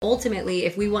Ultimately,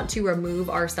 if we want to remove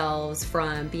ourselves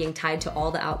from being tied to all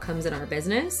the outcomes in our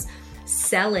business,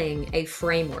 selling a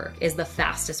framework is the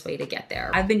fastest way to get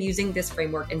there. I've been using this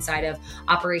framework inside of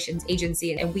Operations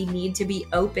Agency, and we need to be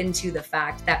open to the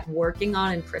fact that working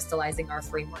on and crystallizing our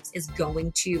frameworks is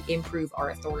going to improve our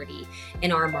authority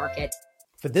in our market.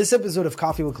 For this episode of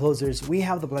Coffee with Closers, we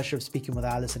have the pleasure of speaking with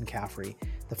Alyson Caffrey,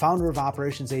 the founder of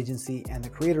Operations Agency and the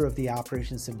creator of the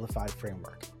Operations Simplified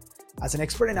Framework. As an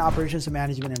expert in operations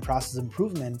management and process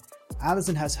improvement,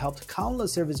 Alyson has helped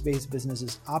countless service-based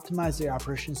businesses optimize their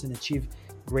operations and achieve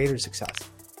greater success.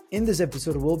 In this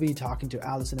episode, we'll be talking to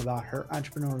Alyson about her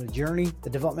entrepreneurial journey,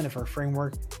 the development of her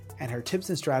framework, and her tips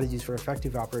and strategies for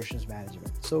effective operations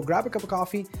management. So grab a cup of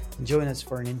coffee and join us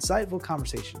for an insightful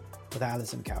conversation with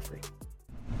Alyson Caffrey.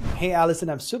 Hey,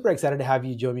 Alyson, I'm super excited to have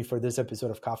you join me for this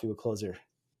episode of Coffee with Closer.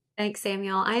 Thanks,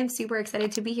 Samuel. I am super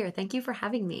excited to be here. Thank you for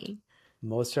having me.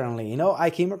 Most certainly.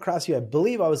 I came across you. I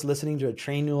believe I was listening to a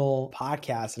Trainual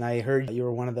podcast and I heard you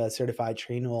were one of the certified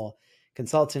Trainual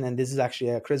consultant. And this is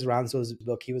actually Chris Ronzo's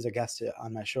book. He was a guest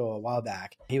on my show a while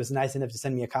back. He was nice enough to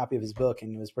send me a copy of his book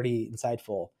and it was pretty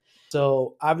insightful.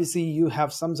 So obviously you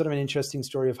have some sort of an interesting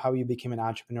story of how you became an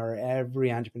entrepreneur.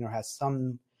 Every entrepreneur has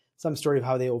some story of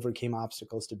how they overcame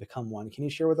obstacles to become one. Can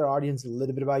you share with our audience a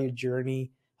little bit about your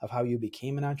journey of how you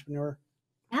became an entrepreneur?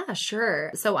 Yeah,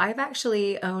 sure. So I've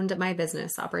actually owned my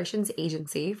business, Operations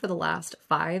Agency, for the last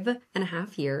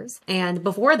 5.5 years. And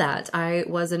before that, I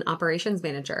was an operations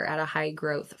manager at a high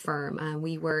growth firm.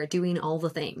 We were doing all the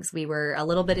things. We were a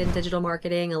little bit in digital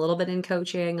marketing, a little bit in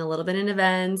coaching, a little bit in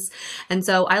events. And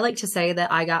so I like to say that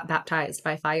I got baptized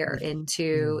by fire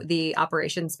into the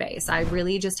operations space. I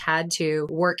really just had to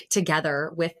work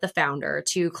together with the founder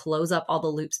to close up all the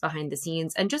loops behind the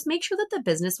scenes and just make sure that the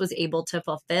business was able to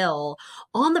fulfill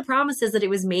on the promises that it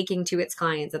was making to its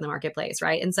clients in the marketplace,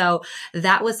 right? And so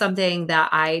that was something that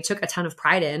I took a ton of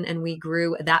pride in, and we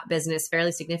grew that business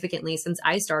fairly significantly. Since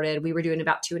I started, we were doing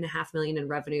about $2.5 million in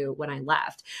revenue when I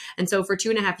left. And so for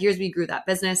 2.5 years, we grew that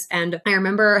business. And I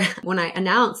remember when I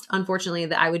announced, unfortunately,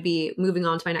 that I would be moving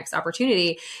on to my next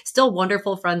opportunity, still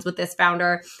wonderful friends with this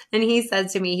founder. And he said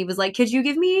to me, he was like, could you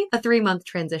give me a 3-month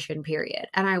transition period?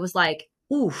 And I was like,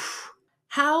 oof,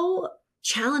 how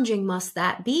challenging must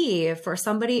that be for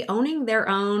somebody owning their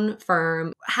own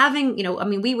firm, having,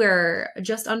 we were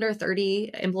just under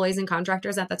 30 employees and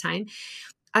contractors at the time.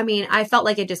 I felt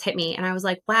like it just hit me and I was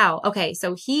like, wow, okay,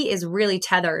 so he is really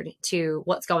tethered to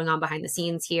what's going on behind the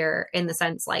scenes here, in the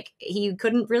sense like he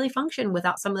couldn't really function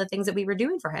without some of the things that we were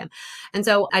doing for him. And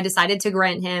so I decided to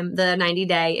grant him the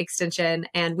 90-day extension,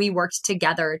 and we worked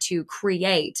together to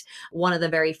create one of the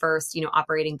very first,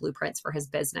 operating blueprints for his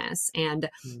business. And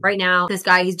right now, this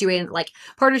guy, he's doing like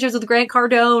partnerships with Grant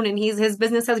Cardone, and his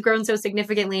business has grown so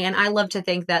significantly. And I love to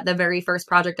think that the very first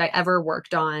project I ever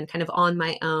worked on, kind of on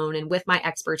my own and with my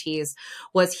expertise,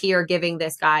 was here giving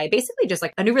this guy basically just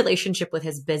like a new relationship with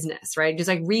his business, right? Just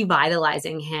like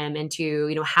revitalizing him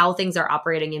into, how things are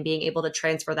operating and being able to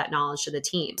transfer that knowledge to the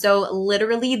team. So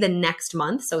literally the next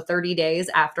month, so 30 days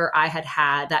after I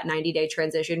had that 90-day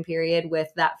transition period with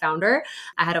that founder,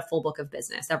 I had a full book of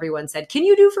business. Everyone said, can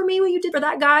you do for me what you did for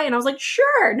that guy? And I was like,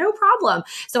 sure, no problem.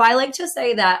 So I like to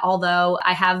say that although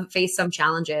I have faced some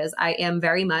challenges, I am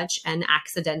very much an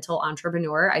accidental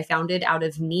entrepreneur. I founded out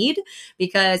of need,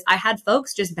 because I had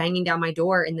folks just banging down my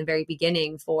door in the very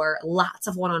beginning for lots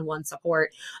of one-on-one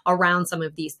support around some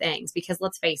of these things. Because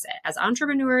let's face it, as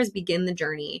entrepreneurs begin the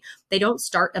journey, they don't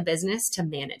start a business to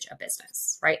manage a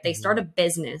business, right? They start a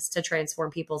business to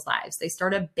transform people's lives. They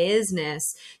start a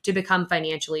business to become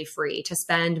financially free, to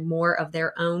spend more of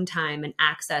their own time and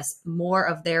access more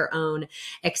of their own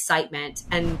excitement.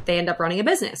 And they end up running a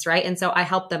business, right? And so I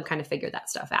help them kind of figure that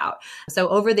stuff out. So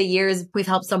over the years, we've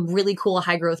helped some really cool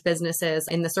high growth businesses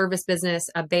in the service business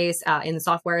base, in the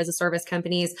software as a service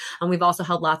companies. And we've also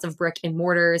held lots of brick and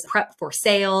mortars, prep for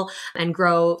sale, and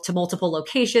grow to multiple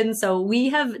locations. So we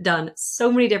have done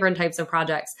so many different types of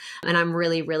projects. And I'm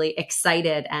really, really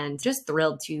excited and just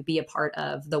thrilled to be a part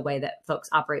of the way that folks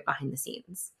operate behind the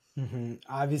scenes.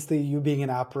 Obviously, you being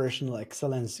an operational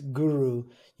excellence guru,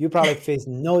 you probably faced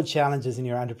no challenges in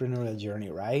your entrepreneurial journey,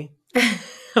 right?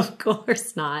 Of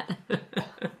course not.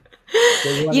 So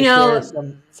you want to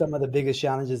share some of the biggest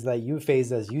challenges that you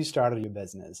faced as you started your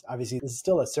business? Obviously, this is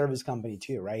still a service company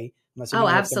too, right? Oh,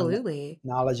 absolutely.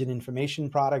 Knowledge and information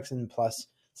products, and plus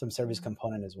some service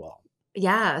component as well.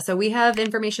 Yeah. So we have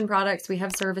information products, we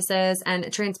have services,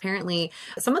 and transparently,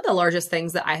 some of the largest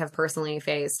things that I have personally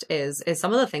faced is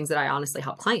some of the things that I honestly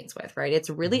help clients with, right? It's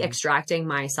really Mm-hmm. extracting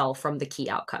myself from the key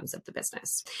outcomes of the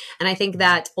business. And I think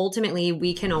that ultimately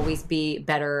we can always be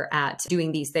better at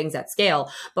doing these things at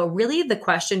scale. But really the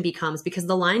question becomes, because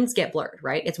the lines get blurred,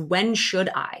 right? It's when should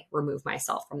I remove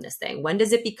myself from this thing? When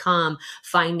does it become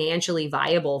financially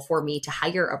viable for me to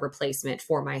hire a replacement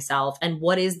for myself? And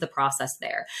what is the process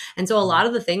there? And so a lot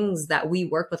of the things that we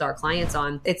work with our clients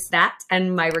on, it's that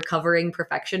and my recovering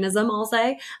perfectionism, I'll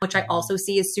say, which I also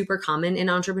see is super common in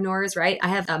entrepreneurs, right? I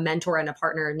have a mentor and a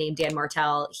partner named Dan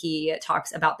Martell. He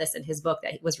talks about this in his book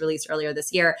that was released earlier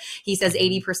this year. He says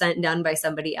 80% done by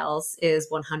somebody else is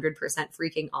 100%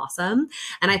 freaking awesome.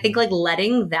 And I think like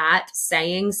letting that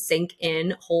saying sink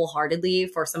in wholeheartedly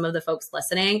for some of the folks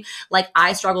listening, like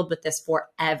I struggled with this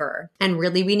forever. And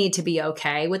really, we need to be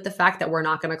okay with the fact that we're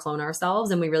not going to clone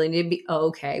ourselves. And we really need to be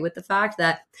okay with the fact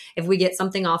that if we get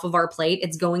something off of our plate,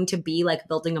 it's going to be like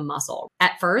building a muscle.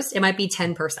 At first, it might be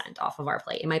 10% off of our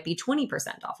plate. It might be 20%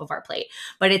 off of our plate,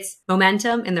 but it's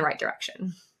momentum in the right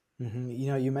direction. You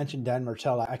know, you mentioned Dan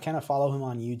Martell. I kind of follow him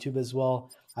on YouTube as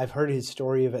well. I've heard his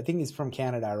story of, I think he's from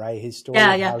Canada, right? His story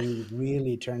of how he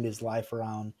really turned his life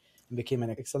around and became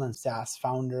an excellent SaaS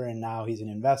founder. And now he's an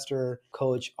investor,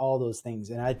 coach, all those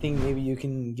things. And I think maybe you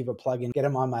can give a plug and get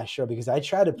him on my show, because I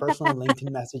tried to personally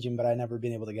LinkedIn message him, but I never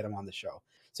been able to get him on the show.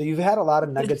 So you've had a lot of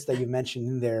nuggets that you mentioned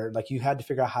in there. Like you had to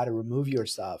figure out how to remove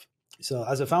yourself. So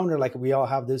as a founder, like we all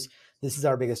have this is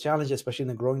our biggest challenge, especially in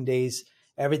the growing days.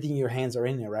 Everything your hands are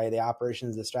in there, right? The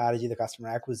operations, the strategy, the customer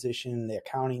acquisition, the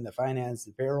accounting, the finance,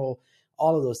 the payroll,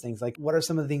 all of those things. Like what are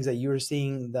some of the things that you're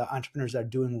seeing the entrepreneurs are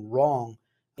doing wrong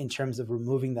in terms of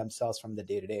removing themselves from the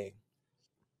day-to-day?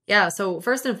 Yeah. So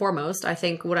first and foremost, I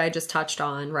think what I just touched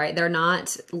on, right? They're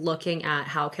not looking at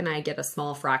how can I get a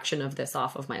small fraction of this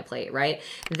off of my plate, right?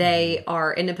 They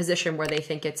are in a position where they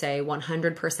think it's a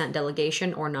 100%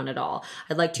 delegation or none at all.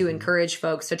 I'd like to encourage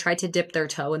folks to try to dip their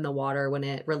toe in the water when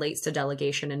it relates to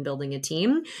delegation and building a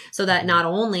team, so that not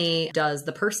only does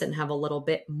the person have a little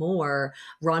bit more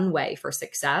runway for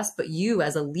success, but you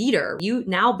as a leader, you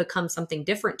now become something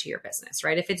different to your business,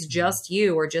 right? If it's just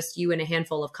you or just you and a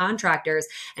handful of contractors,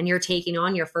 and you're taking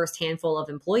on your first handful of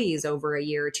employees over a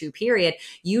year or two period,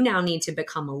 you now need to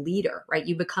become a leader, right?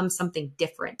 You become something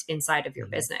different inside of your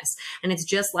business. And it's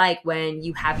just like when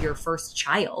you have your first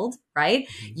child, right?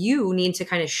 You need to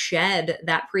kind of shed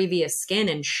that previous skin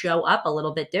and show up a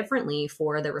little bit differently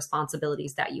for the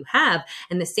responsibilities that you have.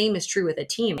 And the same is true with a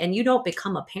team. And you don't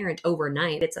become a parent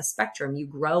overnight. It's a spectrum. You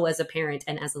grow as a parent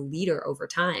and as a leader over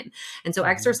time. And so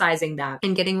exercising that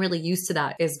and getting really used to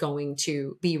that is going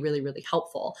to be really, really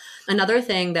helpful. Another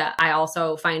thing that I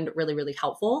also find really, really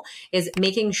helpful is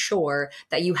making sure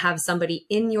that you have somebody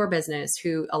in your business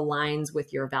who aligns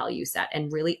with your value set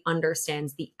and really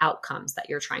understands the outcomes that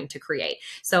you're trying to create.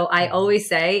 So I always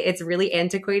say it's really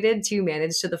antiquated to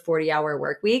manage to the 40-hour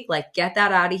work week. Like, get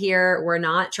that out of here. We're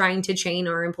not trying to chain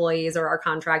our employees or our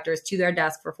contractors to their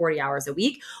desk for 40 hours a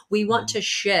week. We want to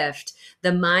shift the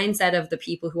mindset of the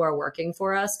people who are working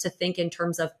for us to think in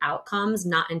terms of outcomes,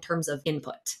 not in terms of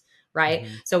input. Right?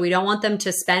 So we don't want them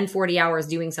to spend 40 hours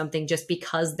doing something just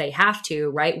because they have to,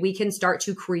 right? We can start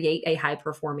to create a high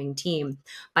performing team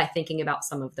by thinking about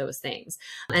some of those things.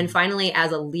 And finally,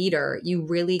 as a leader, you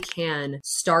really can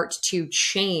start to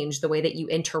change the way that you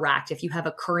interact. If you have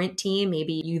a current team,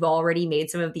 maybe you've already made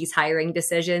some of these hiring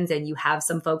decisions and you have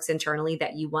some folks internally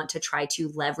that you want to try to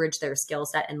leverage their skill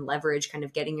set and leverage kind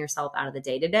of getting yourself out of the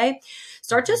day-to-day.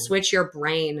 Start to switch your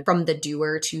brain from the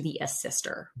doer to the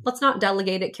assister. Let's not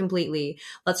delegate it completely.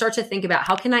 Let's start to think about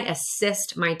how can I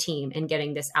assist my team in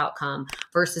getting this outcome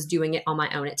versus doing it on my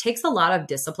own. It takes a lot of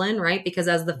discipline, right? Because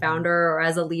as the founder or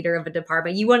as a leader of a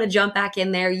department, you want to jump back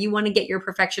in there. You want to get your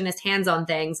perfectionist hands on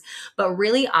things, but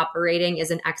really operating is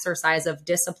an exercise of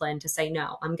discipline to say,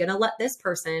 no, I'm going to let this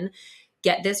person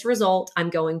get this result.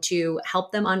 I'm going to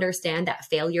help them understand that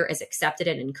failure is accepted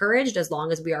and encouraged as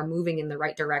long as we are moving in the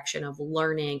right direction of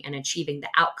learning and achieving the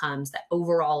outcomes that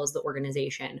overall as the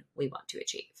organization we want to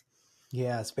achieve.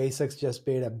 Yeah, SpaceX just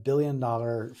made $1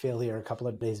 billion failure a couple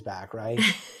of days back, right?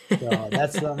 So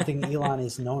that's something Elon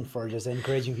is known for, just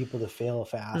encouraging people to fail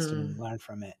fast and learn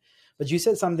from it. But you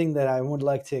said something that I would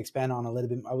like to expand on a little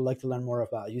bit. I would like to learn more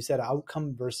about. You said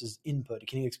outcome versus input.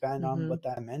 Can you expand on what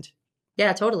that meant?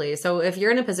 Yeah, totally. So if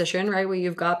you're in a position, right, where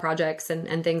you've got projects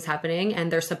and things happening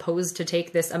and they're supposed to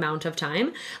take this amount of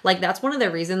time, like that's one of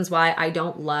the reasons why I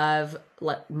don't love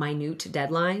minute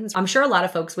deadlines. I'm sure a lot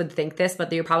of folks would think this, but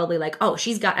they're probably like, oh,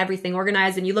 she's got everything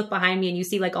organized, and you look behind me and you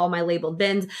see like all my labeled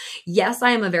bins. Yes,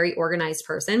 I am a very organized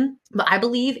person, but I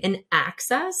believe in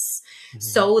access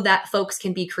so that folks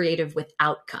can be creative with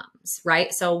outcomes,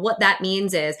 right? So what that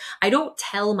means is I don't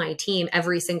tell my team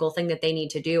every single thing that they need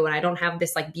to do. And I don't have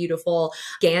this like beautiful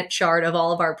Gantt chart of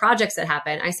all of our projects that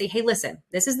happen. I say, hey, listen,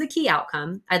 this is the key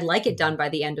outcome. I'd like it done by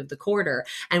the end of the quarter.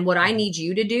 And what I need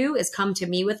you to do is come to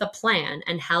me with a plan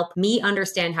and help me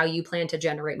understand how you plan to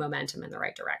generate momentum in the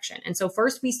right direction. And so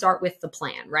first we start with the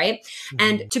plan, right?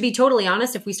 And to be totally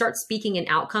honest, if we start speaking in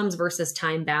outcomes versus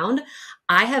time bound,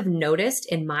 I have noticed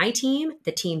in my team,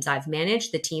 the teams I've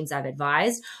managed, the teams I've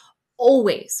advised,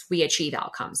 always we achieve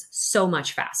outcomes so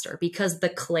much faster because the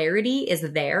clarity is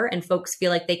there and folks feel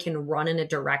like they can run in a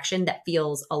direction that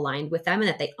feels aligned with them and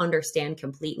that they understand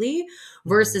completely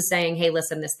versus saying, hey,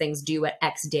 listen, this thing's due at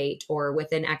X date or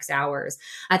within X hours.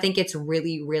 I think it's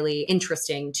really, really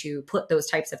interesting to put those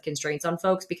types of constraints on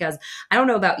folks because I don't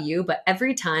know about you, but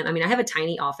every time, I have a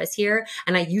tiny office here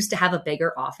and I used to have a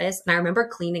bigger office. And I remember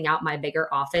cleaning out my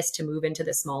bigger office to move into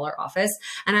the smaller office.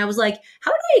 And I was like,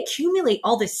 how did I accumulate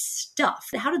all this stuff?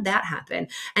 How did that happen?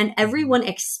 And everyone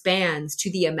expands to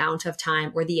the amount of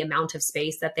time or the amount of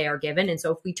space that they are given. And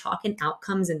so if we talk in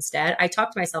outcomes instead, I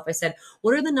talked to myself, I said,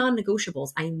 what are the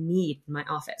non-negotiables I need in my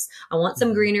office? I want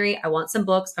some greenery. I want some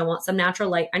books. I want some natural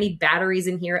light. I need batteries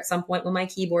in here at some point when my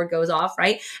keyboard goes off,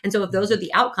 right? And so if those are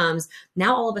the outcomes,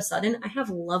 now all of a sudden I have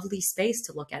lovely space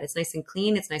to look at. It's nice and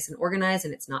clean. It's nice and organized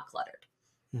and it's not cluttered.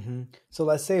 So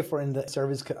let's say for in the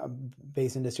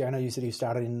service-based industry, I know you said you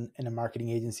started in a marketing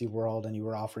agency world and you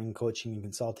were offering coaching and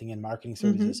consulting and marketing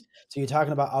services. So you're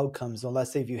talking about outcomes. So let's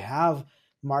say if you have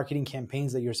marketing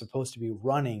campaigns that you're supposed to be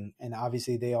running, and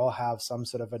obviously they all have some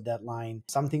sort of a deadline.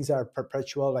 Some things are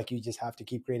perpetual, like you just have to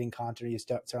keep creating content. You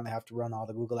certainly have to run all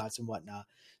the Google ads and whatnot.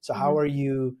 So how are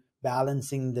you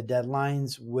balancing the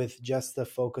deadlines with just the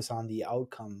focus on the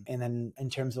outcome? And then in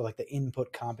terms of like the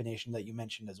input combination that you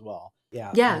mentioned as well.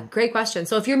 Yeah, great question.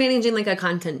 So if you're managing like a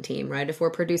content team, right? If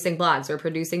we're producing blogs, we're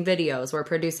producing videos, we're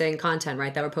producing content,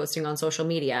 right? That we're posting on social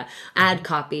media, ad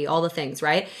copy, all the things,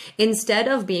 right? Instead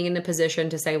of being in a position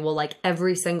to say, well, like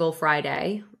every single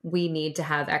Friday, we need to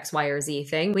have X, Y, or Z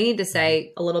thing. We need to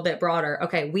say a little bit broader,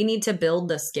 okay, we need to build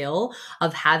the skill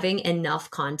of having enough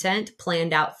content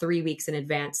planned out 3 weeks in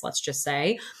advance, let's just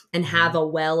say, and have a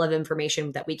well of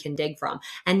information that we can dig from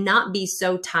and not be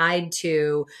so tied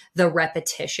to the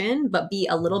repetition, but be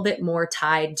a little bit more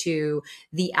tied to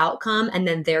the outcome and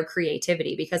then their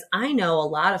creativity. Because I know a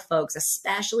lot of folks,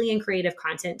 especially in creative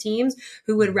content teams,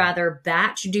 who would rather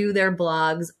batch do their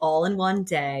blogs all in one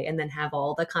day and then have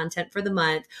all the content for the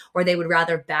month, or they would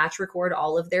rather batch record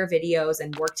all of their videos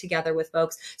and work together with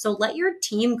folks. So let your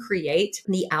team create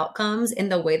the outcomes in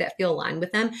the way that feel aligned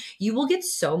with them. You will get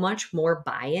so much more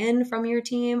buy-in from your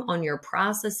team on your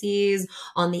processes,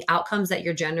 on the outcomes that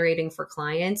you're generating for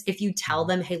clients. If you tell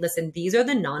them, hey, listen, these are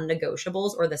the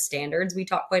non-negotiables or the standards we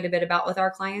talk quite a bit about with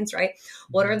our clients, right?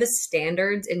 What are the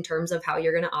standards in terms of how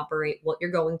you're going to operate, what you're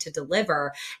going to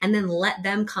deliver, and then let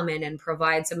them come in and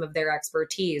provide some of their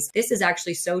expertise. This is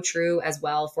actually so true as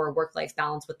well for work-life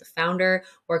balance with the founder,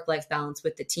 work-life balance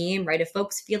with the team, right? If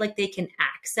folks feel like they can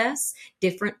access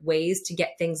different ways to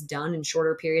get things done in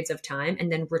shorter periods of time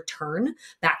and then return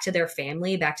back to their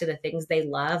family, back to the things they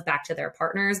love, back to their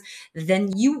partners,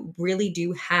 then you really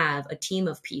do have a team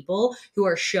of people who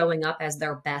are showing up as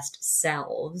their best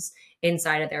selves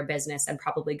inside of their business and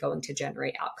probably going to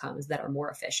generate outcomes that are more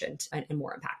efficient and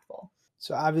more impactful.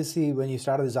 So obviously, when you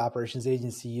started this operations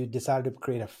agency, you decided to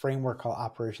create a framework called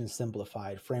Operations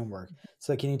Simplified Framework.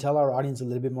 So can you tell our audience a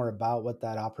little bit more about what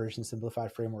that Operations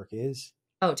Simplified Framework is?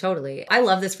 Oh, totally. I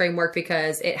love this framework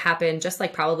because it happened just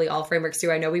like probably all frameworks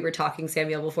do. I know we were talking,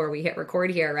 Samuel, before we hit record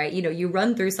here, right? You know, you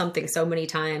run through something so many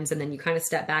times and then you kind of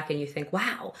step back and you think,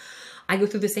 wow, I go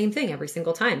through the same thing every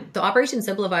single time. The Operation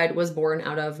Simplified was born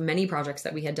out of many projects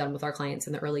that we had done with our clients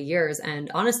in the early years.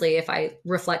 And honestly, if I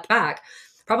reflect back,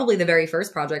 probably the very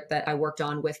first project that I worked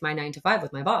on with my 9-to-5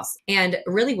 with my boss. And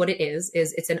really what it is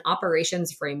it's an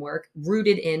operations framework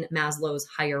rooted in Maslow's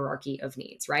hierarchy of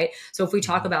needs, right? So if we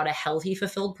talk about a healthy,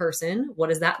 fulfilled person, what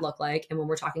does that look like? And when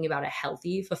we're talking about a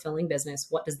healthy, fulfilling business,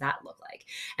 what does that look like?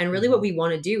 And really what we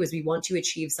want to do is we want to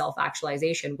achieve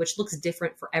self-actualization, which looks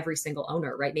different for every single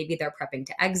owner, right? Maybe they're prepping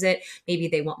to exit. Maybe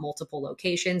they want multiple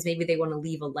locations. Maybe they want to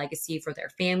leave a legacy for their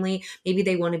family. Maybe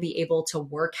they want to be able to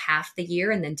work half the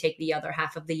year and then take the other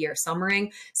half of the year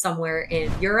summering somewhere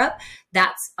in Europe.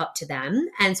 That's up to them.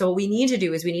 And so what we need to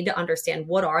do is we need to understand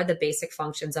what are the basic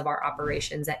functions of our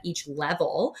operations at each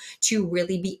level to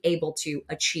really be able to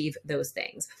achieve those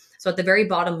things. So at the very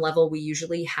bottom level, we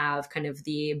usually have kind of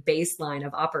the baseline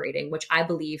of operating, which I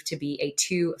believe to be a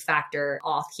 2-factor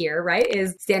auth here, right?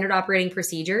 Is standard operating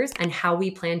procedures and how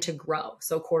we plan to grow.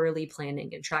 So quarterly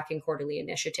planning and tracking quarterly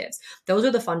initiatives. Those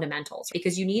are the fundamentals,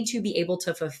 because you need to be able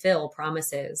to fulfill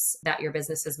promises that your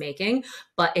business is making.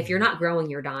 But if you're not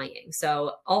growing, you're dying.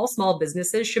 So all small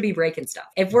businesses should be breaking stuff.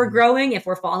 If we're growing, if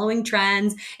we're following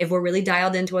trends, if we're really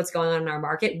dialed into what's going on in our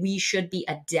market, we should be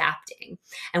adapting.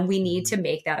 And we need to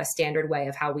make that a standard way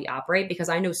of how we operate, because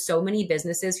I know so many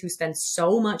businesses who spend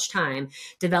so much time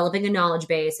developing a knowledge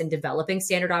base and developing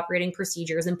standard operating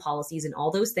procedures and policies and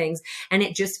all those things. And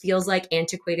it just feels like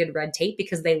antiquated red tape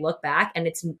because they look back and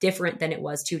it's different than it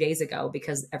was 2 days ago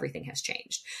because everything has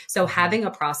changed. So having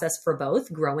a process for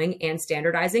both growing and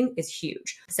standardizing is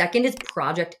huge. Second is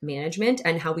project management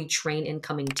and how we train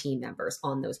incoming team members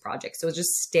on those projects. So it's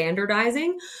just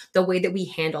standardizing the way that we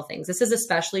handle things. This is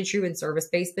especially true in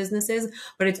service-based businesses,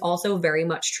 but it's also very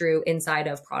much true inside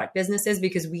of product businesses,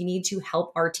 because we need to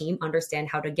help our team understand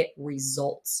how to get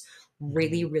results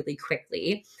really, really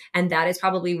quickly. And that is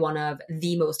probably one of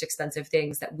the most expensive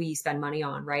things that we spend money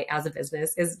on, right? As a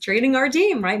business, is training our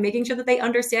team, right? Making sure that they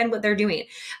understand what they're doing.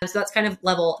 So that's kind of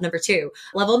level number 2.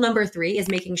 Level number 3 is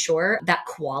making sure that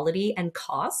quality and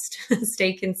cost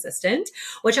stay consistent,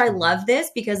 which I love this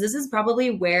because this is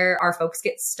probably where our folks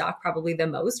get stuck probably the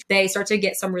most. They start to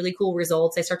get some really cool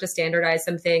results. They start to standardize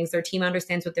some things. Their team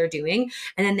understands what they're doing.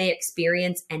 And then they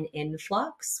experience an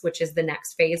influx, which is the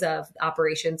next phase of the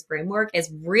operations framework,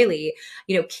 is really,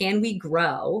 can we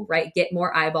grow, right? Get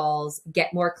more eyeballs,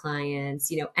 get more clients,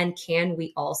 and can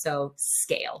we also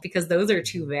scale? Because those are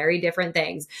 2 very different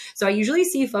things. So I usually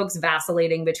see folks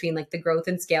vacillating between like the growth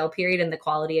and scale period and the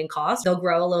quality and cost. They'll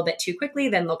grow a little bit too quickly,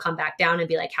 then they'll come back down and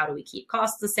be like, how do we keep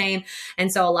costs the same?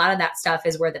 And so a lot of that stuff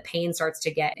is where the pain starts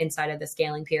to get inside of the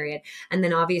scaling period. And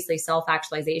then obviously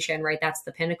self-actualization, right? That's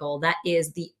the pinnacle. That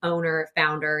is the owner,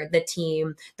 founder, the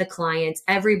team, the clients,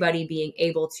 everybody being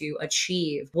able to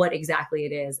achieve what exactly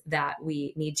it is that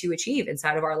we need to achieve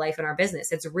inside of our life and our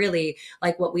business. It's really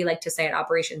like what we like to say at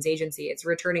Operations Agency. It's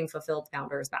returning fulfilled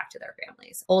founders back to their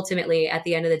families. Ultimately, at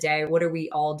the end of the day, what are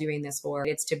we all doing this for?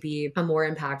 It's to be a more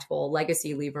impactful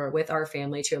legacy leaver with our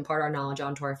family, to impart our knowledge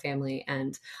onto our family.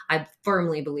 And I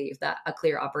firmly believe that a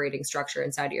clear operating structure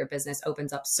inside of your business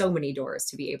opens up so many doors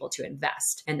to be able to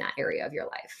invest in that area of your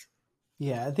life.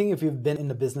 Yeah, I think if you've been in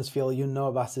the business field, you know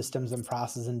about systems and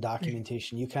process and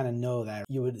documentation. You kind of know that.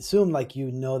 You would assume like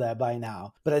you know that by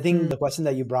now. But I think the question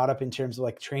that you brought up in terms of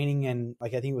like training and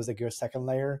like, I think it was like your second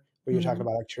layer where you're talking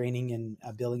about like training and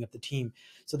building up the team.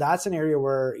 So that's an area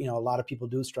where, a lot of people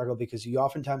do struggle, because you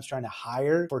oftentimes trying to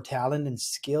hire for talent and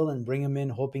skill and bring them in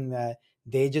hoping that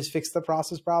they just fix the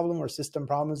process problem or system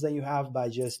problems that you have by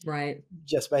just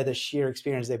by the sheer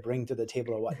experience they bring to the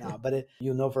table or whatnot. But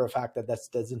you know for a fact that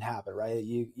doesn't happen, right?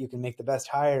 You can make the best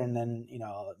hire and then,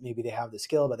 maybe they have the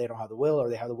skill, but they don't have the will, or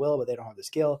they have the will, but they don't have the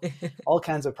skill, all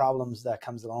kinds of problems that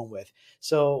comes along with.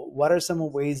 So what are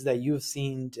some ways that you've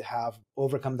seen to have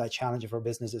overcome that challenge of our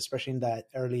business, especially in that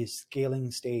early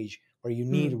scaling stage where you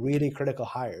need really critical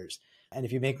hires? And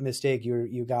if you make a mistake,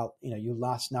 you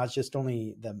lost not just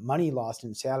only the money lost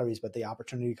in salaries, but the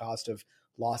opportunity cost of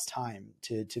lost time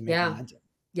to make momentum.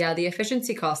 Yeah, the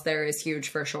efficiency cost there is huge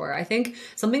for sure. I think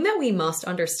something that we must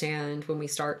understand when we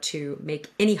start to make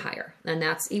any hire, and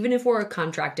that's even if we're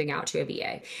contracting out to a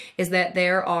VA, is that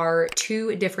there are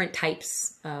 2 different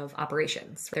types of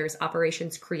operations. There's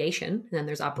operations creation, and then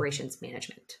there's operations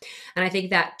management. And I think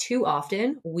that too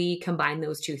often we combine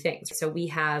those 2 things. So we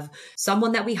have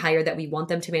someone that we hire that we want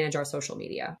them to manage our social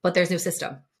media, but there's no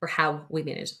system for how we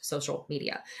manage social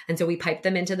media. And so we pipe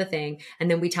them into the thing, and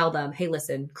then we tell them, hey,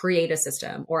 listen, create a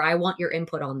system, or I want your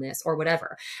input on this, or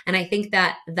whatever. And I think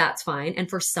that that's fine. And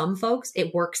for some folks,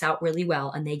 it works out really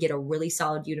well and they get a really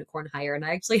solid unicorn hire. And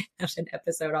I actually have an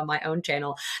episode on my own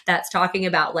channel that's talking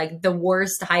about like the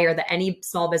worst hire that any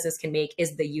small business can make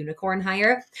is the unicorn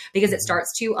hire, because it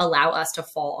starts to allow us to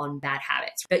fall on bad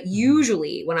habits. But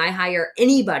usually when I hire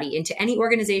anybody into any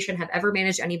organization, have ever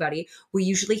managed anybody, we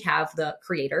usually have the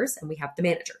creators and we have the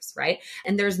managers, right?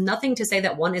 And there's nothing to say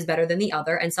that one is better than the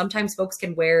other. And sometimes folks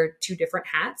can wear 2 different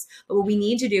hats. But what we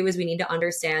need to do is we need to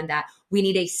understand that we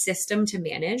need a system to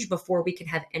manage before we can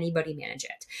have anybody manage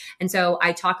it. And so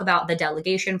I talk about the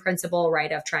delegation principle,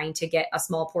 right, of trying to get a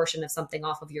small portion of something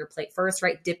off of your plate first,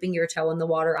 right? Dipping your toe in the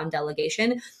water on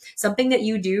delegation, something that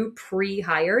you do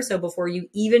pre-hire. So before you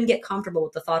even get comfortable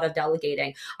with the thought of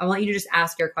delegating, I want you to just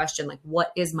ask your question, like,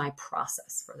 what is my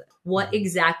process for this? What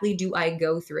exactly do I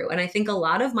go through? And I think a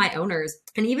lot of my owners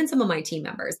and even some of my team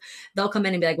members, they'll come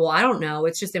in and be like, well, I don't know.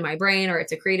 It's just in my brain, or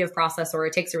it's a creative process, or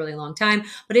it takes a really long time.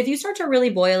 But if you start to to really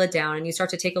boil it down and you start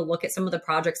to take a look at some of the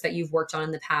projects that you've worked on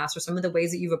in the past or some of the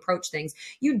ways that you've approached things,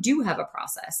 you do have a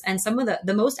process. And some of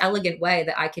the most elegant way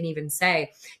that I can even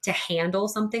say to handle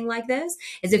something like this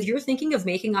is if you're thinking of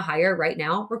making a hire right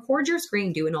now, record your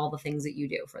screen doing all the things that you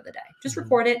do for the day. Just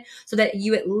record it so that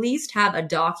you at least have a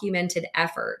documented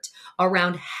effort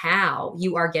around how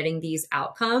you are getting these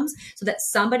outcomes so that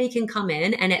somebody can come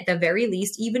in and at the very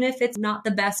least, even if it's not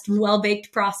the best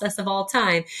well-baked process of all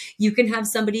time, you can have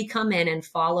somebody come in and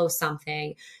follow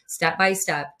something step by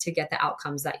step to get the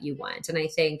outcomes that you want. And I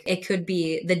think it could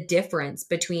be the difference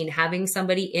between having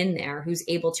somebody in there who's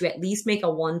able to at least make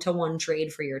a one-to-one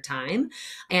trade for your time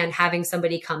and having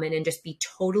somebody come in and just be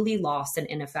totally lost and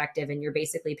ineffective. And you're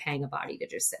basically paying a body to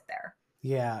just sit there.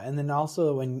 Yeah. And then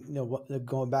also when,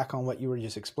 going back on what you were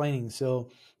just explaining, so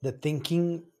the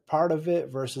thinking part of it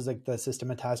versus like the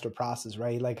systematized or process,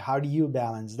 right? Like how do you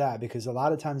balance that? Because a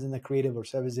lot of times in the creative or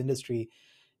service industry,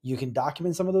 you can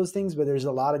document some of those things, but there's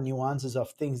a lot of nuances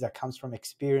of things that comes from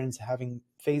experience, having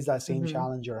faced that same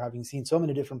challenge or having seen so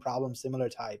many different problems, similar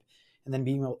type, and then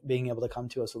being able to come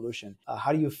to a solution.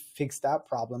 How do you fix that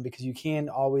problem? Because you can't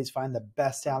always find the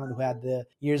best talent who had the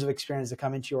years of experience to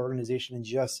come into your organization and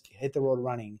just hit the road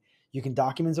running. You can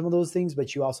document some of those things,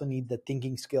 but you also need the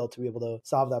thinking skill to be able to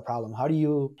solve that problem. How do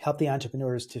you help the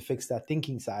entrepreneurs to fix that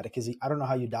thinking side? Because I don't know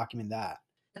how you document that.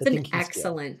 That's an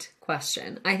excellent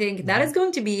question. I think that is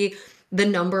going to be the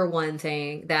number one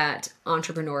thing that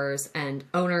entrepreneurs and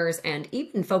owners and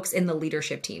even folks in the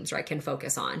leadership teams, right, can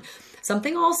focus on.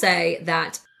 Something I'll say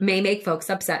that may make folks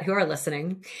upset who are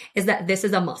listening is that this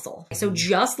is a muscle. So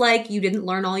just like you didn't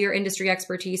learn all your industry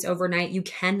expertise overnight, you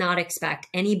cannot expect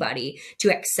anybody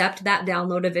to accept that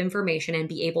download of information and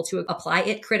be able to apply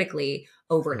it critically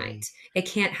overnight. It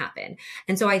can't happen.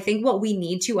 And so I think what we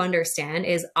need to understand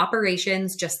is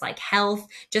operations, just like health,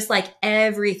 just like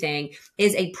everything,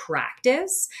 is a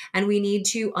practice. And we need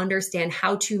to understand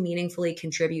how to meaningfully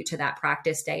contribute to that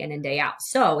practice day in and day out.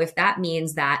 So if that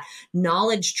means that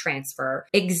knowledge transfer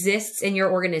exists in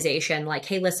your organization, like,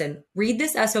 hey, listen, read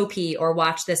this SOP or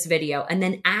watch this video, and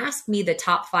then ask me the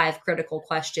top 5 critical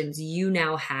questions you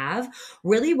now have.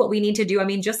 Really what we need to do, I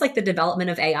mean, just like the development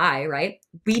of AI, right?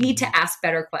 We need to ask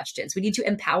better questions. We need to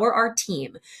empower our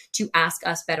team to ask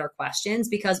us better questions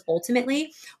because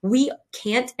ultimately we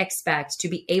can't expect to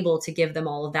be able to give them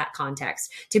all of that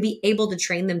context, to be able to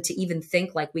train them to even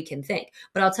think like we can think.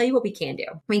 But I'll tell you what we can do.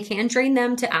 We can train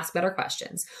them to ask better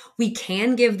questions. We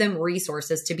can give them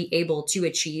resources to be able to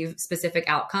achieve specific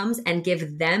outcomes and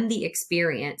give them the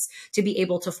experience to be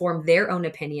able to form their own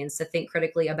opinions, to think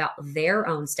critically about their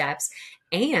own steps.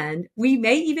 And we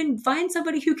may even find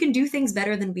somebody who can do things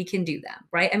better than we can do them,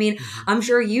 right? I mean, I'm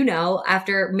sure you know,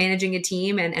 after managing a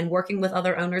team and working with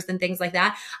other owners and things like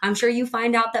that, I'm sure you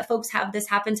find out that folks have this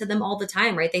happen to them all the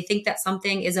time, right? They think that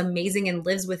something is amazing and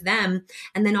lives with them.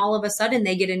 And then all of a sudden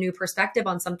they get a new perspective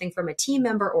on something from a team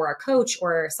member or a coach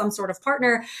or some sort of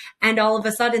partner. And all of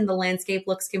a sudden the landscape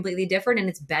looks completely different and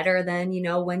it's better than,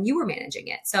 when you were managing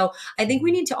it. So I think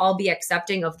we need to all be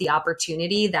accepting of the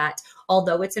opportunity that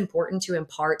although it's important to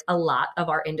impart a lot of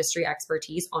our industry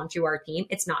expertise onto our team,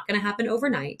 it's not going to happen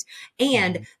overnight.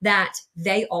 And that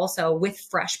they also, with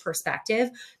fresh perspective,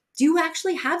 do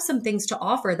actually have some things to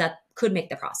offer that could make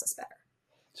the process better.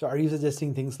 So are you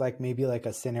suggesting things like maybe like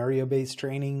a scenario-based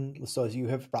training? So as you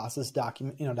have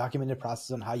documented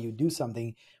process on how you do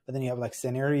something, but then you have like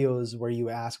scenarios where you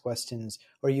ask questions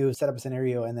or you set up a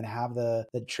scenario and then have the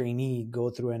trainee go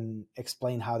through and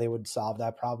explain how they would solve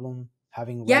that problem,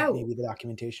 having read maybe the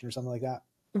documentation or something like that?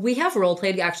 We have role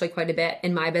played actually quite a bit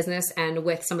in my business and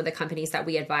with some of the companies that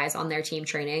we advise on their team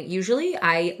training. Usually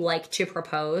I like to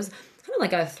propose kind of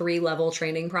like a 3-level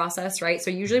training process, right?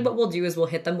 So usually what we'll do is we'll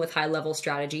hit them with high level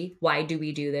strategy. Why do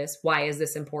we do this? Why is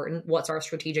this important? What's our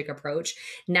strategic approach?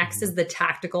 Next is the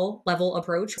tactical level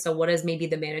approach. So what is maybe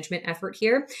the management effort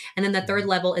here? And then the third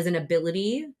level is an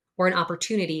ability or an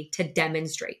opportunity to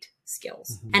demonstrate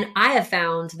skills. And I have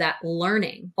found that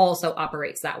learning also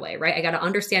operates that way, right? I got to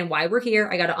understand why we're here.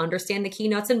 I got to understand the key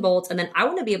nuts and bolts. And then I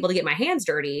want to be able to get my hands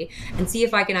dirty and see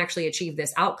if I can actually achieve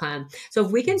this outcome. So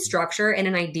if we can structure in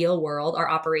an ideal world, our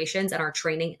operations and our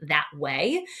training that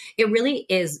way, it really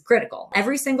is critical.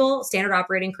 Every single standard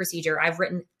operating procedure, I've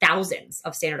written thousands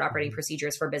of standard operating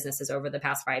procedures for businesses over the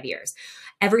past 5 years.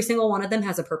 Every single one of them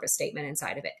has a purpose statement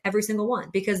inside of it. Every single one,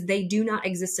 because they do not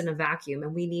exist in a vacuum.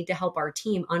 And we need to help our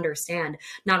team understand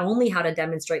not only how to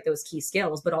demonstrate those key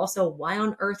skills, but also why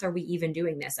on earth are we even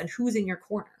doing this? And who's in your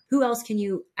corner? Who else can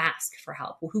you ask for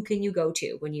help? Who can you go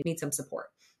to when you need some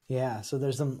support? Yeah, so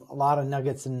there's a lot of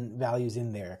nuggets and values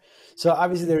in there. So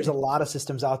obviously there's a lot of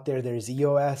systems out there. There's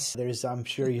EOS, I'm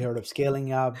sure you heard of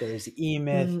Scaling Up, there's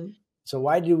eMyth. Mhm. So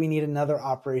why do we need another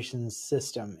operations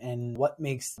system? And what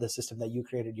makes the system that you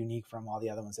created unique from all the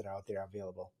other ones that are out there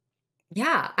available?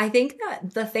 Yeah, I think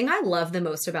that the thing I love the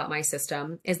most about my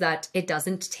system is that it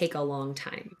doesn't take a long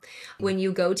time. When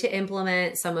you go to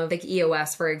implement some of the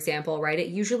EOS, for example, right, it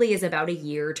usually is about a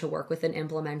year to work with an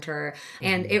implementer,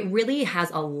 and Mm-hmm. it really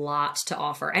has a lot to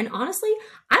offer. And honestly,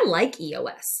 I like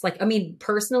EOS. Like, I mean,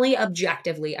 personally,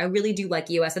 objectively, I really do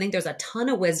like EOS. I think there's a ton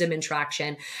of wisdom and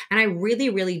traction. And I really,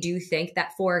 really do think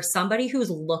that for somebody who's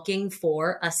looking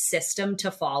for a system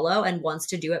to follow and wants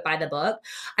to do it by the book,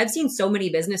 I've seen so many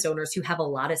business owners who have a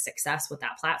lot of success with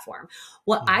that platform.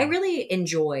 What I Mm-hmm. really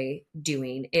enjoy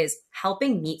doing is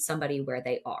helping meet somebody where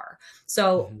they are. So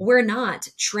Mm-hmm. we're not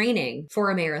training for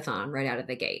a marathon right out of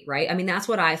the gate, right? I mean, that's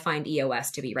what I find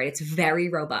EOS to be, right? It's very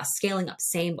robust, scaling up,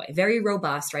 same way, very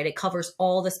robust, right? It covers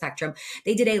all the spectrum.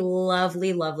 They did a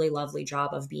lovely, lovely, lovely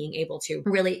job of being able to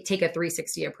really take a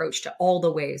 360 approach to all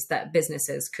the ways that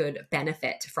businesses could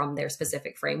benefit from their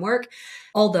specific framework.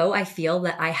 Although I feel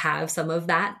that I have some of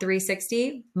that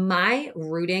 360, my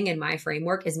rooting in my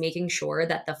framework is making sure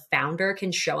that the founder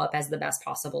can show up as the best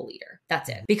possible leader. That's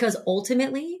it. Because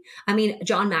ultimately, I mean,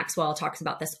 John Maxwell talks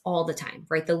about this all the time,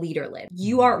 right? The leader lid.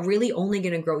 You Mm-hmm. are really only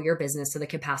going to grow your business to the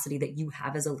capacity that you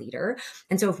have as a leader.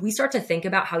 And so if we start to think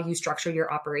about how you structure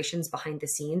your operations behind the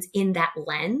scenes in that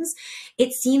lens,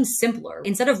 it seems simpler.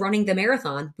 Instead of running the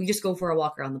marathon, we just go for a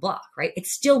walk around the block, right?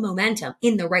 It's still momentum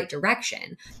in the right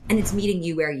direction, and it's meeting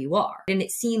you where you are. And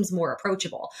it seems more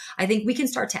approachable. I think we can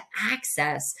start to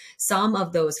access some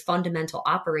of those fundamental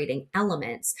operating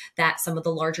elements that some of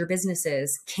the larger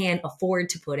businesses can afford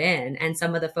to put in, and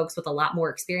some of the folks with a lot more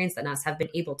experience than us have been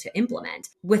able to implement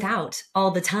without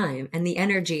all the time and the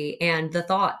energy and the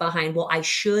thought behind, well, I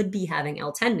should be having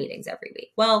L10 meetings every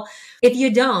week. Well, if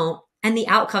you don't, and the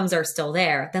outcomes are still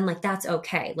there, then like that's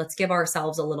okay. Let's give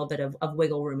ourselves a little bit of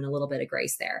wiggle room and a little bit of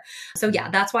grace there. So yeah,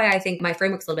 that's why I think my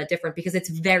framework's a little bit different, because it's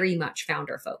very much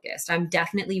founder focused. I'm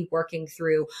definitely working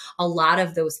through a lot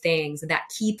of those things that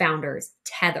keep founders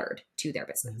tethered to their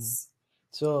Mm-hmm. business.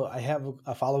 So I have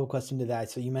a follow-up question to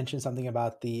that. So you mentioned something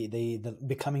about the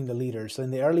becoming the leader. So in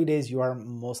the early days, you are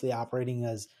mostly operating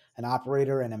as an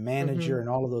operator and a manager Mm-hmm. and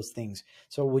all of those things.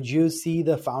 So would you see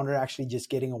the founder actually just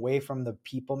getting away from the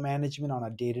people management on a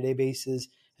day-to-day basis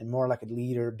and more like a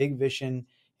leader, big vision,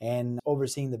 and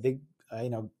overseeing the big,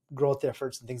 growth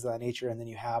efforts and things of that nature? And then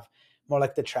you have more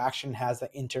like the traction has the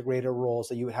integrator role.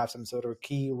 So you would have some sort of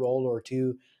key role or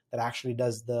two that actually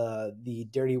does the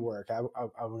dirty work. I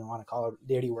wouldn't want to call it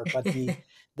dirty work, but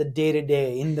the day to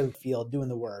day in the field doing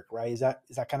the work, right? Is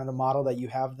that kind of the model that you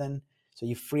have then? So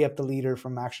you free up the leader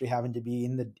from actually having to be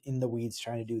in the weeds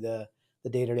trying to do the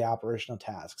day to day operational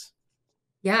tasks.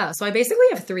 Yeah, so I basically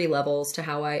have three levels to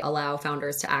how I allow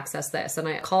founders to access this. And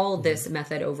I call Mm-hmm. this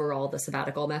method overall the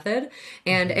sabbatical method.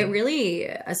 And it Mm-hmm. really,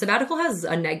 a sabbatical has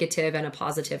a negative and a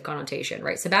positive connotation,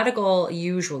 right? Sabbatical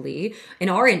usually, in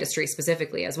our industry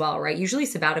specifically as well, right? Usually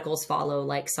sabbaticals follow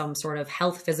like some sort of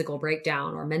health physical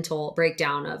breakdown or mental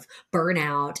breakdown of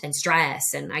burnout and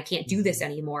stress. And I can't do this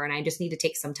Mm-hmm. anymore, and I just need to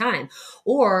take some time.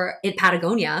 Or in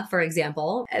Patagonia, for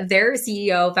example, their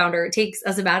CEO founder takes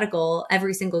a sabbatical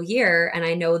every single year. And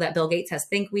I know that Bill Gates has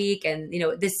Think Week. And,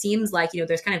 this seems like,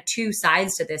 there's kind of two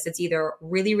sides to this. It's either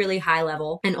really, really high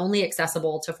level and only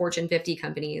accessible to Fortune 50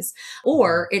 companies, Mm-hmm.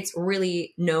 or it's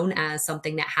really known as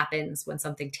something that happens when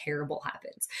something terrible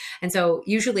happens. And so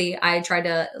usually I try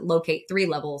to locate three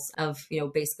levels of,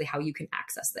 basically how you can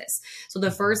access this. So the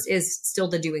Mm-hmm. first is still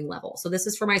the doing level. So this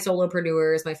is for my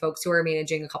solopreneurs, my folks who are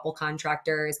managing a couple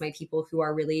contractors, my people who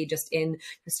are really just in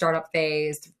the startup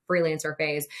phase, freelancer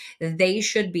phase. They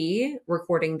should be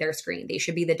recording their screen. They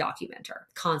should be the documenter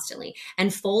constantly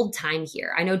and fold time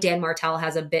here. I know Dan Martell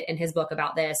has a bit in his book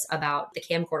about this, about the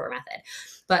camcorder method,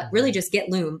 but really Mm-hmm. just get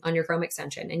Loom on your Chrome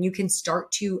extension and you can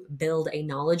start to build a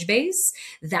knowledge base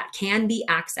that can be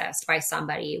accessed by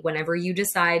somebody whenever you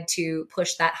decide to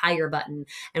push that higher button,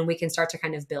 and we can start to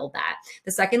kind of build that.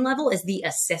 The second level is the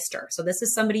assister. So this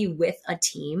is somebody with a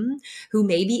team who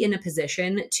may be in a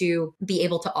position to be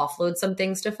able to offload some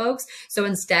things to folks. So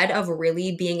instead of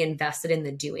really being invested in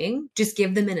the doing, just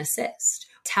give them an assist.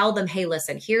 tell them, hey,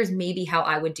 listen, here's maybe how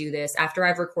I would do this after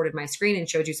I've recorded my screen and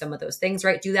showed you some of those things,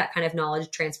 right? Do that kind of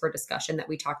knowledge transfer discussion that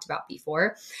we talked about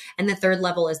before. And the third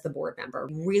level is the board member.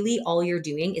 Really, all you're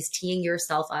doing is teeing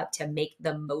yourself up to make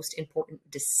the most important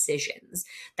decisions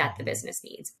that the business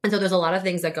needs. And so there's a lot of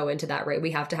things that go into that, right?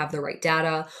 We have to have the right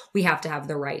data. We have to have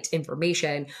the right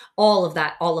information. All of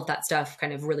that stuff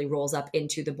kind of really rolls up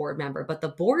into the board member. But the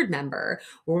board member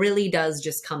really does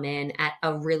just come in at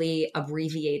a really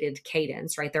abbreviated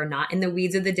cadence, right? They're not in the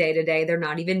weeds of the day-to-day. They're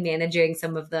not even managing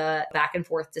some of the back and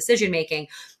forth decision-making.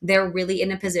 They're really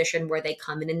in a position where they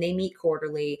come in and they meet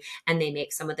quarterly and they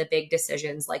make some of the big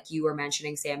decisions, like you were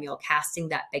mentioning, Samuel, casting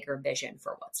that bigger vision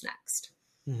for what's next.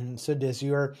 So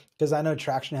because I know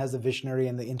Traction has the visionary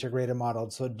and the integrator model.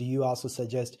 So do you also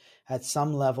suggest at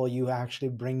some level you actually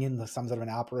bring in some sort of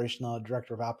an operational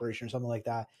director of operation or something like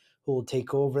that who will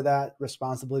take over that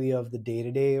responsibility of the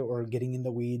day-to-day or getting in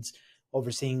the weeds,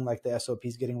 overseeing like the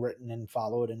SOPs getting written and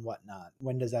followed and whatnot?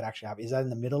 When does that actually happen? Is that in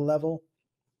the middle level?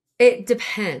 It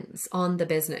depends on the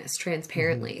business,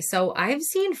 transparently. So I've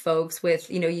seen folks with,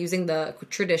 using the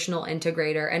traditional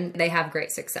integrator, and they have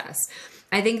great success.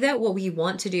 I think that what we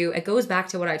want to do, it goes back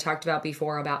to what I talked about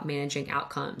before about managing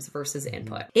outcomes versus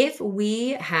input. If we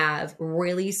have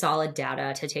really solid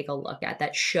data to take a look at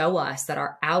that show us that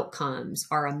our outcomes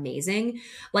are amazing,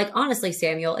 like honestly,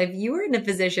 Samuel, if you were in a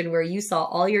position where you saw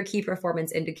all your key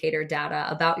performance indicator data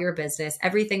about your business,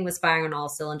 everything was firing on all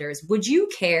cylinders, would you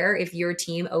care if your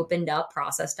team opened up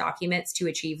process documents to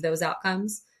achieve those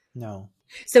outcomes? No.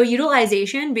 So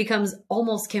utilization becomes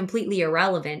almost completely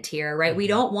irrelevant here, right? We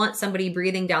don't want somebody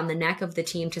breathing down the neck of the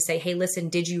team to say, hey, listen,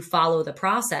 did you follow the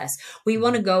process? We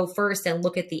want to go first and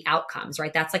look at the outcomes,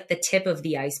 right? That's like the tip of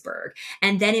the iceberg.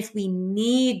 And then if we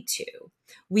need to,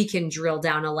 we can drill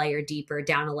down a layer deeper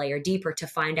to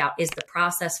find out, is the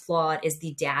process flawed? Is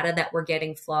the data that we're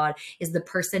getting flawed? Is the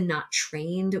person not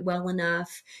trained well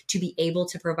enough to be able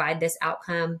to provide this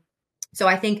outcome? So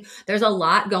I think there's a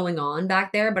lot going on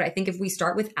back there, but I think if we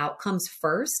start with outcomes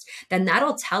first, then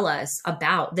that'll tell us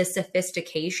about the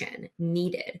sophistication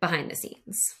needed behind the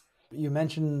scenes. You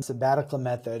mentioned sabbatical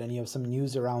method and you have some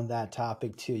news around that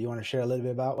topic too. You want to share a little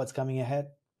bit about what's coming ahead?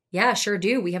 Yeah, sure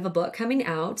do. We have a book coming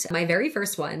out, my very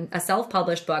first one, a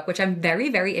self-published book, which I'm very,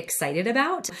 very excited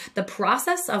about. The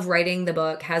process of writing the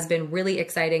book has been really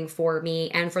exciting for me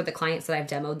and for the clients that I've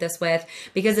demoed this with,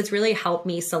 because it's really helped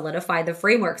me solidify the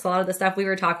frameworks. A lot of the stuff we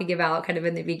were talking about kind of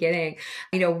in the beginning,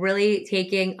 really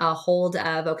taking a hold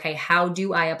of, okay, how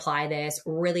do I apply this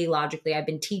really logically? I've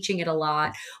been teaching it a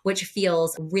lot, which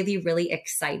feels really, really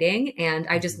exciting. And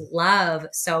I just love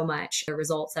so much the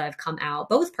results that have come out,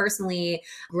 both personally,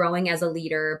 growing as a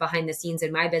leader behind the scenes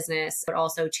in my business, but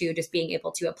also too, just being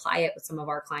able to apply it with some of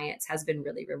our clients has been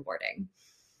really rewarding.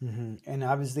 And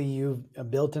obviously you've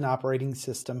built an operating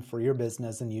system for your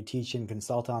business and you teach and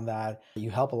consult on that.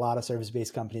 You help a lot of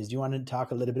service-based companies. Do you want to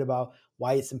talk a little bit about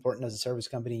why it's important as a service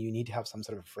company, you need to have some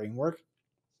sort of framework?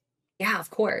 Yeah,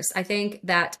 of course. I think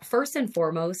that first and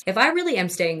foremost, if I really am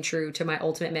staying true to my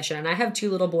ultimate mission, and I have 2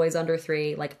 little boys under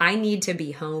 3, like I need to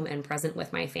be home and present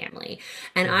with my family.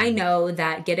 And I know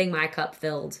that getting my cup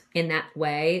filled in that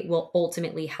way will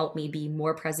ultimately help me be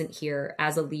more present here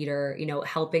as a leader,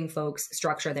 helping folks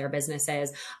structure their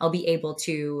businesses. I'll be able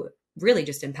to really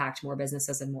just impact more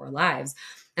businesses and more lives.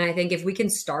 And I think if we can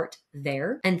start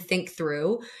there and think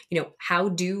through, how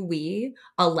do we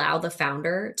allow the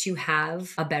founder to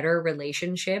have a better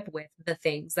relationship with the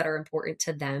things that are important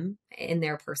to them in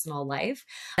their personal life?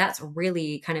 That's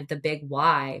really kind of the big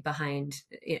why behind,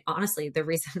 honestly, the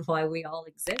reason why we all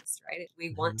exist, right?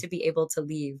 We want to be able to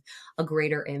leave a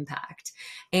greater impact.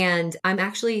 And I'm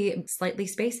actually slightly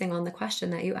spacing on the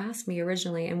question that you asked me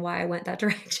originally and why I went that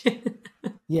direction.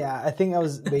 Yeah, I think I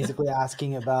was basically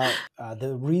asking about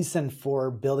the reason for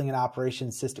building an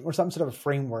operations system or some sort of a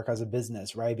framework as a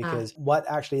business, right? Because what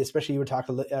actually, especially you were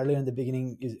talking earlier in the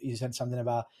beginning, you said something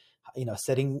about,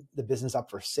 setting the business up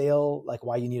for sale, like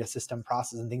why you need a system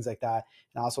process and things like that.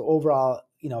 And also overall,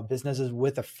 businesses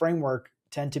with a framework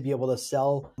tend to be able to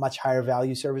sell much higher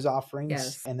value service offerings.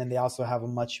 Yes. And then they also have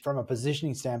from a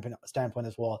positioning standpoint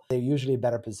as well, they're usually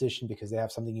better positioned because they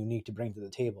have something unique to bring to the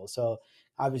table. So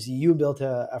obviously you built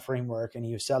a framework and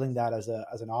you're selling that as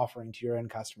an offering to your end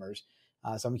customers.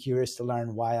 So I'm curious to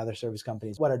learn why other service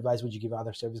companies, what advice would you give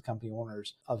other service company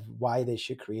owners of why they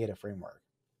should create a framework?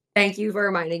 Thank you for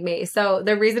reminding me. So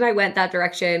the reason I went that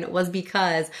direction was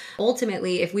because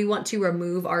ultimately, if we want to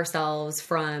remove ourselves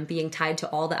from being tied to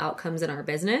all the outcomes in our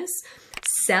business,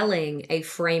 selling a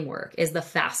framework is the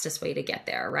fastest way to get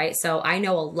there, right? So I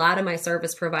know a lot of my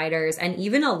service providers and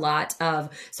even a lot of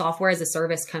software as a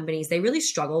service companies, they really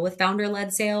struggle with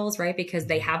founder-led sales, right? Because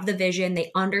they have the vision,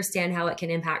 they understand how it can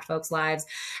impact folks' lives.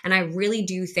 And I really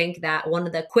do think that one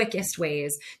of the quickest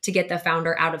ways to get the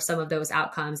founder out of some of those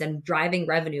outcomes and driving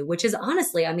revenue, which is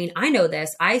honestly, I mean, I know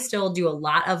this, I still do a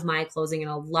lot of my closing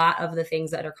and a lot of the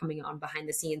things that are coming on behind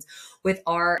the scenes with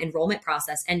our enrollment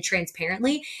process. And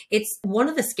transparently, it's one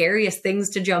of the scariest things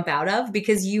to jump out of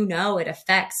because it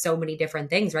affects so many different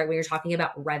things, right? When you're talking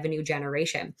about revenue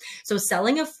generation. So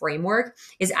selling a framework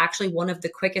is actually one of the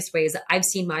quickest ways that I've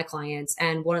seen my clients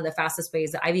and one of the fastest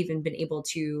ways that I've even been able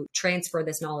to transfer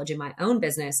this knowledge in my own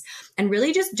business and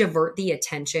really just divert the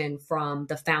attention from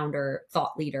the founder,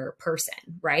 thought leader person,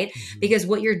 right? Because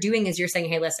what you're doing is you're saying,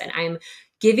 hey, listen, I'm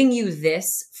giving you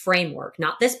this framework,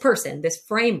 not this person, this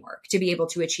framework to be able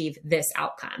to achieve this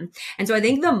outcome. And so I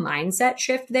think the mindset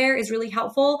shift there is really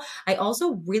helpful. I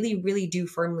also really, really do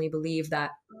firmly believe that,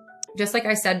 just like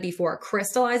I said before,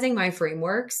 crystallizing my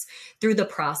frameworks through the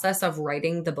process of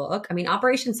writing the book. I mean,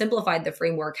 Operations Simplified, the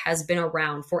framework, has been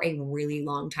around for a really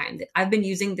long time. I've been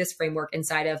using this framework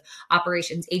inside of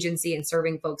operations agency and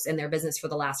serving folks in their business for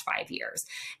the last 5 years.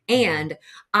 And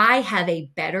I have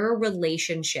a better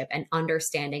relationship and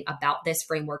understanding about this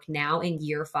framework now in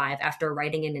year 5 after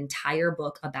writing an entire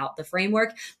book about the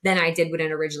framework than I did when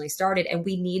it originally started. And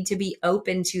we need to be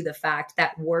open to the fact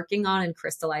that working on and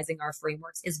crystallizing our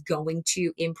frameworks is going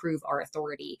to improve our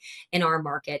authority in our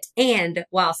market and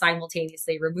while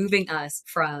simultaneously removing us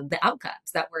from the outcomes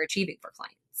that we're achieving for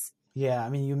clients. Yeah, I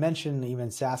mean, you mentioned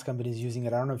even SaaS companies using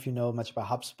it. I don't know if you know much about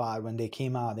HubSpot. When they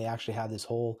came out, they actually had this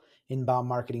whole inbound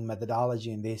marketing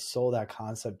methodology and they sold that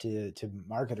concept to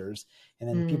marketers. And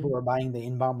then people were buying the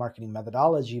inbound marketing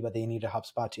methodology, but they needed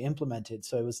HubSpot to implement it.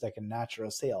 So it was like a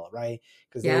natural sale, right?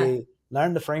 Because they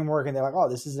learned the framework and they're like, oh,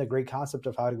 this is a great concept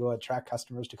of how to go attract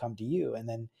customers to come to you. And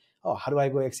then, oh, how do I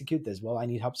go execute this? Well, I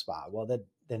need HubSpot. Well,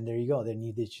 then there you go. Then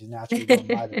you just naturally go and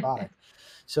buy the product.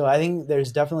 So I think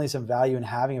there's definitely some value in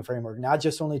having a framework, not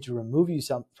just only to remove you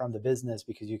from the business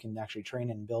because you can actually train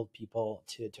and build people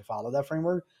to follow that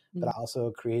framework, but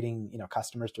also creating,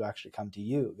 customers to actually come to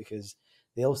you because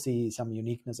they'll see some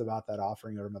uniqueness about that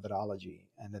offering or methodology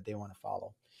and that they want to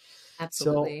follow.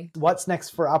 Absolutely. So what's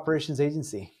next for Operations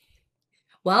Agency?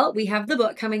 Well, we have the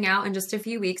book coming out in just a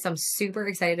few weeks. I'm super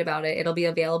excited about it. It'll be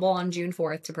available on June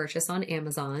 4th to purchase on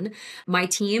Amazon. My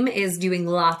team is doing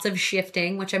lots of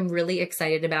shifting, which I'm really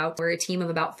excited about. We're a team of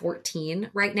about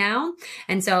 14 right now.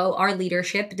 And so our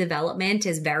leadership development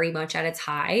is very much at its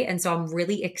high. And so I'm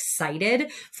really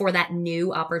excited for that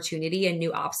new opportunity and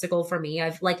new obstacle for me.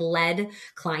 I've led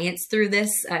clients through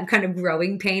this kind of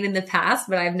growing pain in the past,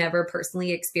 but I've never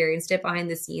personally experienced it behind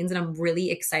the scenes. And I'm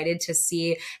really excited to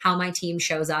see how my team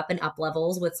shows up and up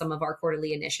levels with some of our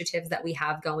quarterly initiatives that we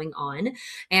have going on.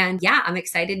 And yeah, I'm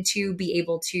excited to be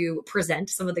able to present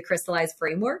some of the crystallized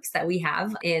frameworks that we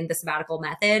have in the sabbatical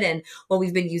method and what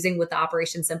we've been using with the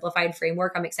Operations Simplified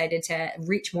framework. I'm excited to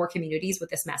reach more communities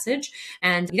with this message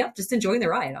and, just enjoying the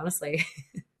ride, honestly.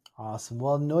 Awesome.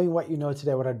 Well, knowing what you know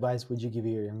today, what advice would you give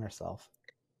your younger self?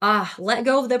 Let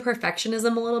go of the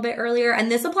perfectionism a little bit earlier.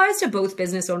 And this applies to both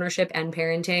business ownership and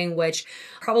parenting, which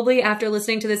probably after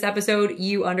listening to this episode,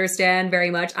 you understand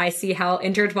very much. I see how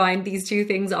intertwined these two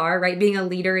things are, right? Being a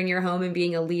leader in your home and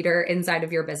being a leader inside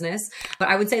of your business. But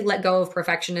I would say let go of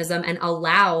perfectionism and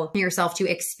allow yourself to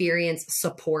experience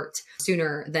support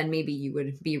sooner than maybe you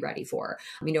would be ready for,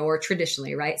 or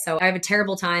traditionally, right? So I have a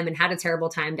terrible time and had a terrible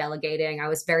time delegating. I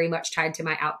was very much tied to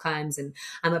my outcomes and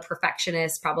I'm a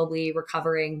perfectionist, probably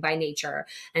recovering by nature.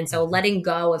 And so letting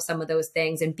go of some of those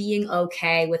things and being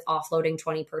okay with offloading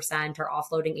 20% or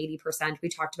offloading 80%. We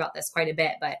talked about this quite a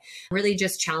bit, but really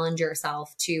just challenge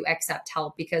yourself to accept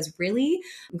help because really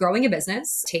growing a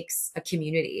business takes a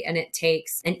community and it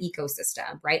takes an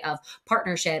ecosystem, right? Of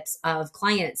partnerships, of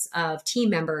clients, of team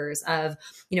members, of,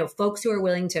 folks who are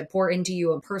willing to pour into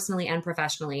you and personally and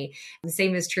professionally. The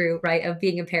same is true, right? Of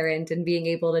being a parent and being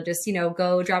able to just,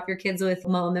 go drop your kids with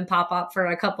mom and pop up for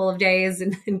a couple of days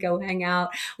and go hang out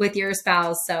with your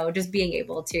spouse. So just being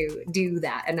able to do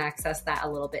that and access that a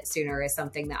little bit sooner is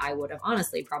something that I would have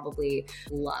honestly probably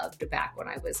loved back when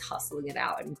I was hustling it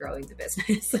out and growing the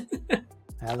business.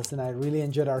 Alyson, I really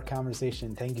enjoyed our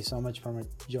conversation. Thank you so much for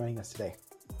joining us today.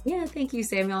 Yeah, thank you,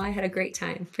 Samuel. I had a great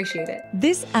time. Appreciate it.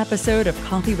 This episode of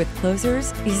Coffee with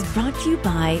Closers is brought to you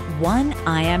by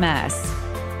OneIMS,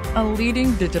 a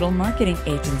leading digital marketing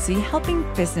agency helping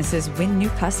businesses win new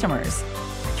customers.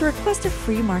 To request a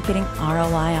free marketing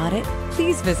ROI audit,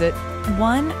 please visit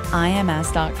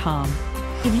oneims.com.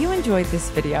 If you enjoyed this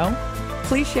video,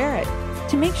 please share it.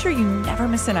 To make sure you never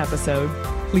miss an episode,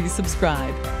 please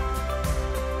subscribe